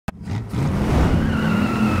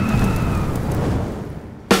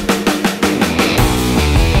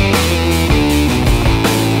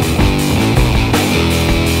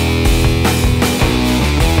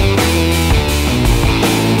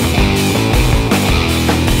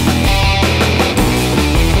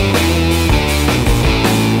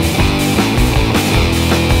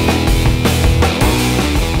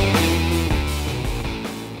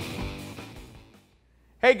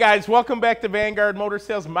guys, welcome back to Vanguard Motor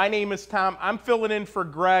Sales. My name is Tom. I'm filling in for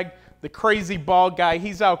Greg, the crazy bald guy.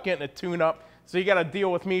 He's out getting a tune-up, so you got to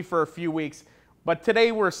deal with me for a few weeks. But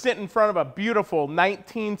today we're sitting in front of a beautiful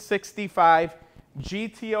 1965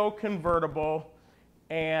 GTO Convertible,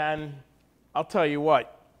 and I'll tell you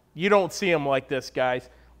what, you don't see them like this, guys.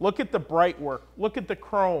 Look at the bright work. Look at the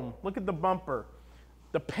chrome. Look at the bumper.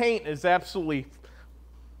 The paint is absolutely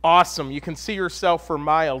awesome. You can see yourself for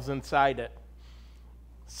miles inside it.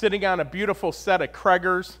 Sitting on a beautiful set of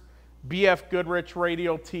Cragars, BFGoodrich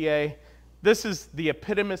Radial T. This is the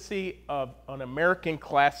epitome of an American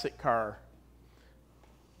classic car.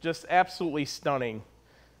 Just absolutely stunning.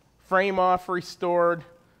 Frame off restored.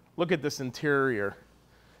 Look at this interior.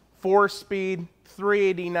 4-speed,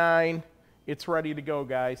 389. It's ready to go,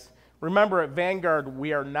 guys. Remember, at Vanguard,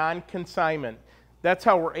 we are non-consignment. That's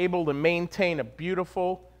how we're able to maintain a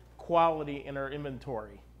beautiful quality in our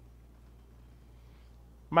inventory.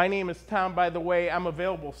 My name is Tom, by the way. I'm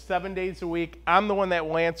available 7 days a week. I'm the one that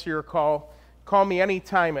will answer your call. Call me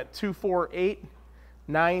anytime at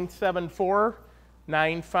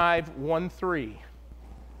 248-974-9513.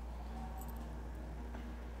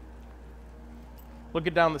 Look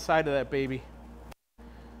it down the side of that baby.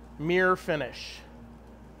 Mirror finish.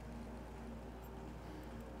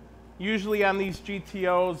 Usually on these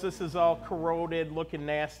GTOs, this is all corroded, looking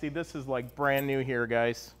nasty. This is like brand new here,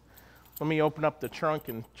 guys. Let me open up the trunk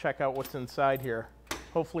and check out what's inside here.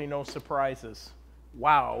 Hopefully no surprises.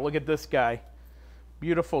 Wow, look at this guy.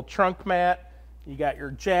 Beautiful trunk mat. You got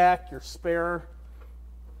your jack, your spare.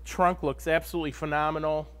 Trunk looks absolutely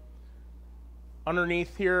phenomenal.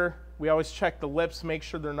 Underneath here, we always check the lips, make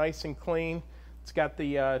sure they're nice and clean. It's got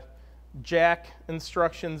the jack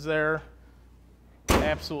instructions there.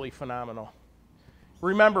 Absolutely phenomenal.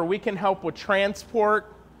 Remember, we can help with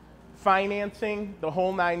transport, financing, the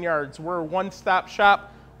whole 9 yards. We're a one-stop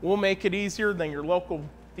shop. We'll make it easier than your local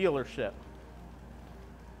dealership.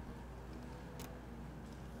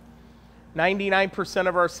 99%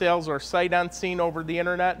 of our sales are sight unseen over the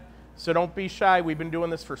internet, so don't be shy. We've been doing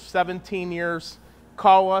this for 17 years.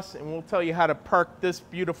 Call us and we'll tell you how to park this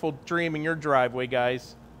beautiful dream in your driveway,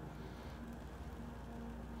 guys.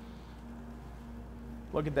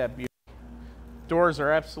 Look at that beauty. Doors are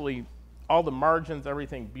absolutely, all the margins,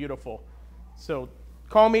 everything beautiful. So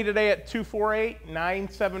call me today at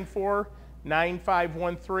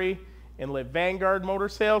 248-974-9513 and let Vanguard Motor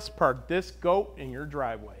Sales park this goat in your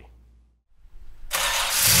driveway.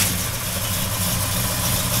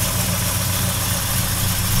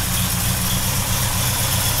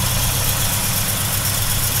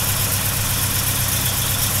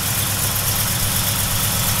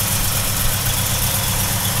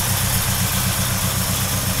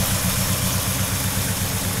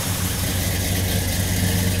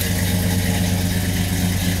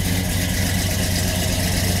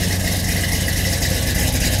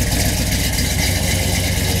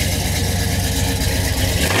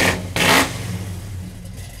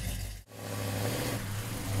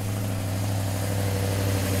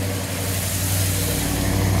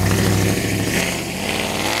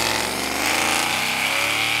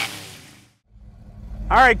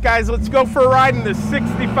 All right, guys, let's go for a ride in the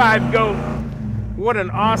 65 Goat. What an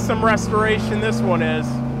awesome restoration this one is.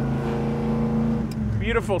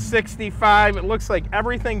 Beautiful 65. It looks like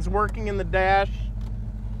everything's working in the dash.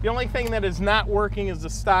 The only thing that is not working is the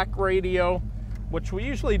stock radio, which we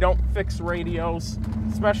usually don't fix radios,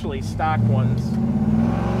 especially stock ones.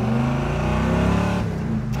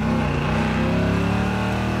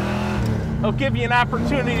 It'll give you an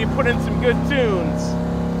opportunity to put in some good tunes.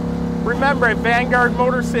 Remember, at Vanguard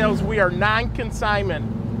Motor Sales, we are non-consignment.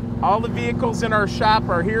 All the vehicles in our shop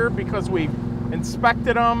are here because we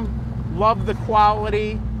inspected them, love the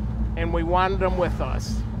quality, and we wanted them with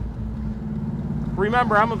us.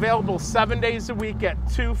 Remember, I'm available 7 days a week at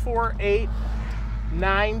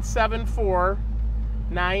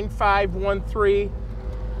 248-974-9513,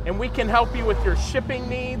 and we can help you with your shipping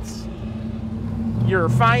needs, your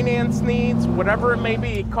finance needs, whatever it may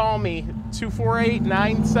be. Call me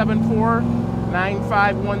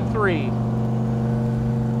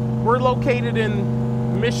 248-974-9513. We're located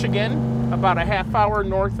in Michigan, about a half hour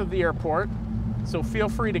north of the airport, so feel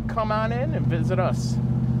free to come on in and visit us.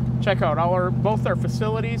 Check out both our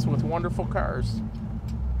facilities with wonderful cars.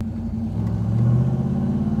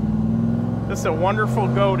 This is a wonderful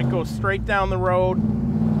goat. It goes straight down the road.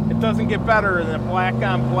 It doesn't get better than a black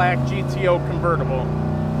on black GTO Convertible.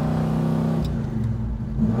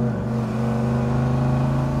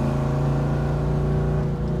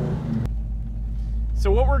 So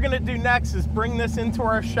what we're going to do next is bring this into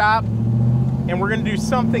our shop and we're going to do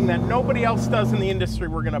something that nobody else does in the industry.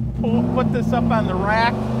 We're going to put this up on the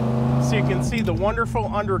rack so you can see the wonderful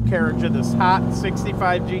undercarriage of this hot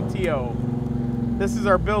 65 GTO. This is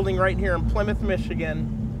our building right here in Plymouth, Michigan,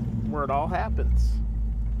 where it all happens.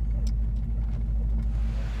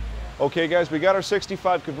 Okay guys, we got our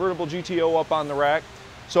 65 convertible GTO up on the rack.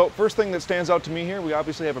 So first thing that stands out to me here, we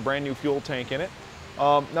obviously have a brand new fuel tank in it.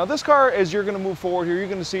 Now this car, as you're going to move forward here, you're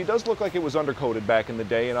going to see it does look like it was undercoated back in the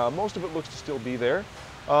day, and most of it looks to still be there.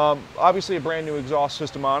 Obviously a brand new exhaust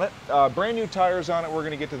system on it, brand new tires on it. We're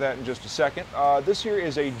going to get to that in just a second. This here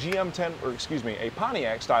is a a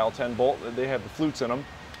Pontiac Style 10 bolt. They have the flutes in them.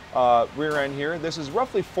 Rear end here. This is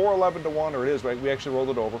roughly 411 to 1, or it is, right? We actually rolled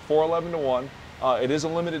it over, 411 to 1. It is a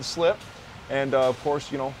limited slip, and of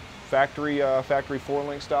course, you know, factory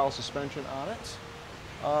 4-link style suspension on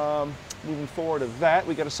it. Moving forward to that,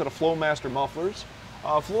 we got a set of Flowmaster mufflers.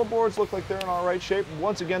 Floorboards look like they're in all right shape.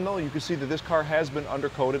 Once again though, you can see that this car has been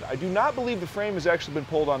undercoated. I do not believe the frame has actually been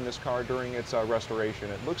pulled on this car during its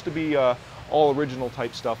restoration. It looks to be all original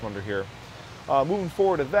type stuff under here. Moving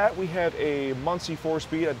forward to that, we have a Muncie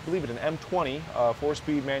 4-speed, I believe it's an M20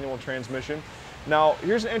 4-speed manual transmission. Now,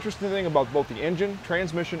 here's an interesting thing about both the engine,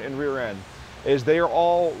 transmission, and rear end, is they are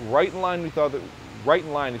all right in line with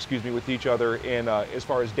with each other in as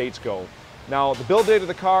far as dates go. Now, the build date of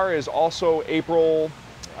the car is also April,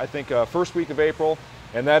 I think first week of April,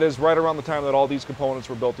 and that is right around the time that all these components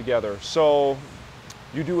were built together. So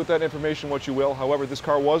you do with that information what you will. However, this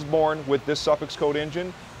car was born with this suffix code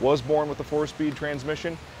engine, was born with the 4-speed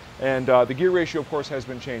transmission, and the gear ratio, of course, has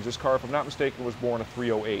been changed. This car, if I'm not mistaken, was born a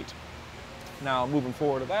 308. Now, moving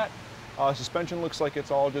forward to that, suspension looks like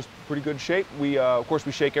it's all just pretty good shape. Of course,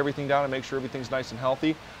 we shake everything down and make sure everything's nice and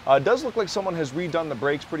healthy. It does look like someone has redone the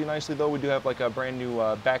brakes pretty nicely, though. We do have like a brand new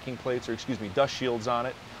backing plates, or dust shields on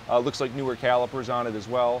it. Looks like newer calipers on it as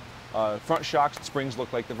well. Front shocks and springs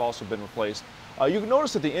look like they've also been replaced. You can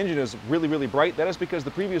notice that the engine is really, really bright. That is because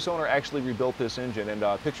the previous owner actually rebuilt this engine, and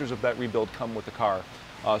pictures of that rebuild come with the car.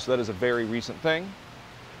 So that is a very recent thing.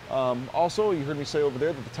 Also, you heard me say over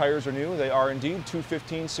there that the tires are new. They are indeed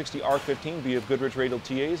 215/60 R15 BFGoodrich Radial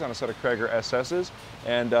TAs on a set of Cragar SS's,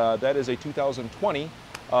 and that is a 2020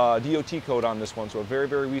 DOT code on this one, so a very,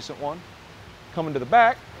 very recent one. Coming to the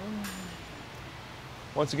back,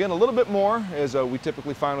 once again, a little bit more, as we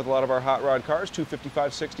typically find with a lot of our hot rod cars,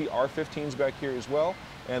 255/60 R15s back here as well,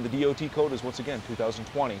 and the DOT code is once again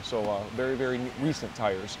 2020, so very, very recent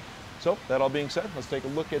tires. So, that all being said, let's take a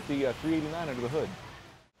look at the 389 under the hood.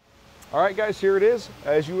 All right, guys, here it is.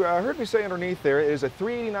 As you heard me say underneath there, it is a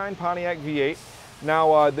 389 Pontiac V8.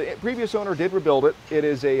 Now, the previous owner did rebuild it. It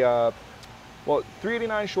is a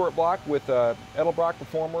 389 short block with Edelbrock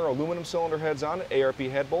Performer aluminum cylinder heads on it, ARP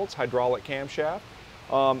head bolts, hydraulic camshaft.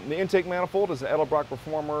 The intake manifold is an Edelbrock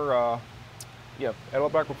Performer,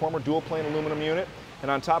 Edelbrock Performer dual plane aluminum unit.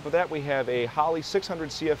 And on top of that, we have a Holley 600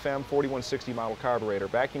 CFM 4160 model carburetor,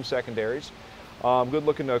 vacuum secondaries. Good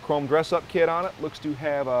looking chrome dress-up kit on it. Looks to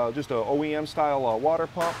have just a OEM style water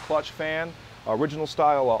pump, clutch fan, original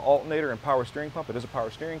style alternator, and power steering pump. It is a power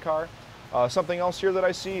steering car. Something else here that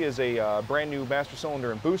I see is a brand new master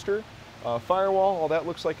cylinder and booster. Firewall, all that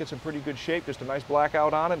looks like it's in pretty good shape. Just a nice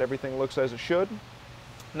blackout on it. Everything looks as it should.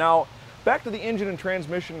 Now, back to the engine and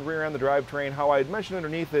transmission, rear end, the drivetrain, how I had mentioned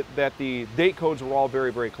underneath it that the date codes were all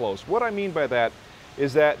very, very close. What I mean by that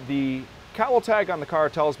is that the cowl tag on the car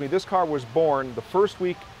tells me this car was born the first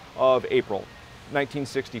week of April,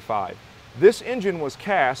 1965. This engine was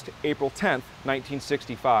cast April 10th,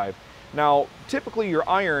 1965. Now, typically your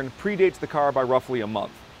iron predates the car by roughly a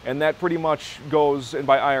month, and that pretty much goes, and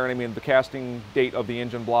by iron I mean the casting date of the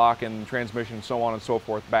engine block and transmission and so on and so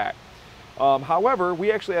forth back. However, we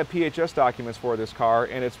actually have PHS documents for this car,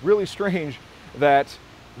 and it's really strange that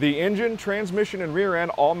the engine, transmission, and rear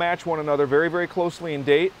end all match one another very, very closely in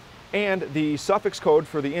date, and the suffix code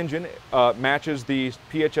for the engine matches the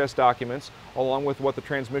PHS documents, along with what the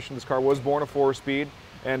transmission. This car was born a 4-speed,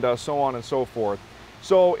 and so on and so forth.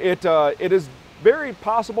 So it is very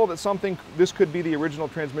possible that this could be the original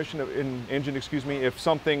transmission engine, if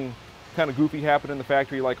something kind of goofy happened in the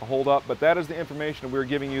factory, like a holdup, but that is the information, and we're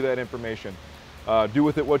giving you that information. Do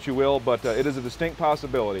with it what you will, but it is a distinct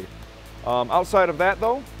possibility. Outside of that,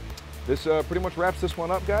 though, this pretty much wraps this one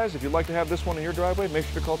up, guys. If you'd like to have this one in your driveway, make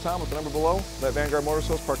sure to call Tom with the number below. Let Vanguard Motor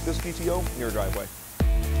Sales park this GTO in your driveway.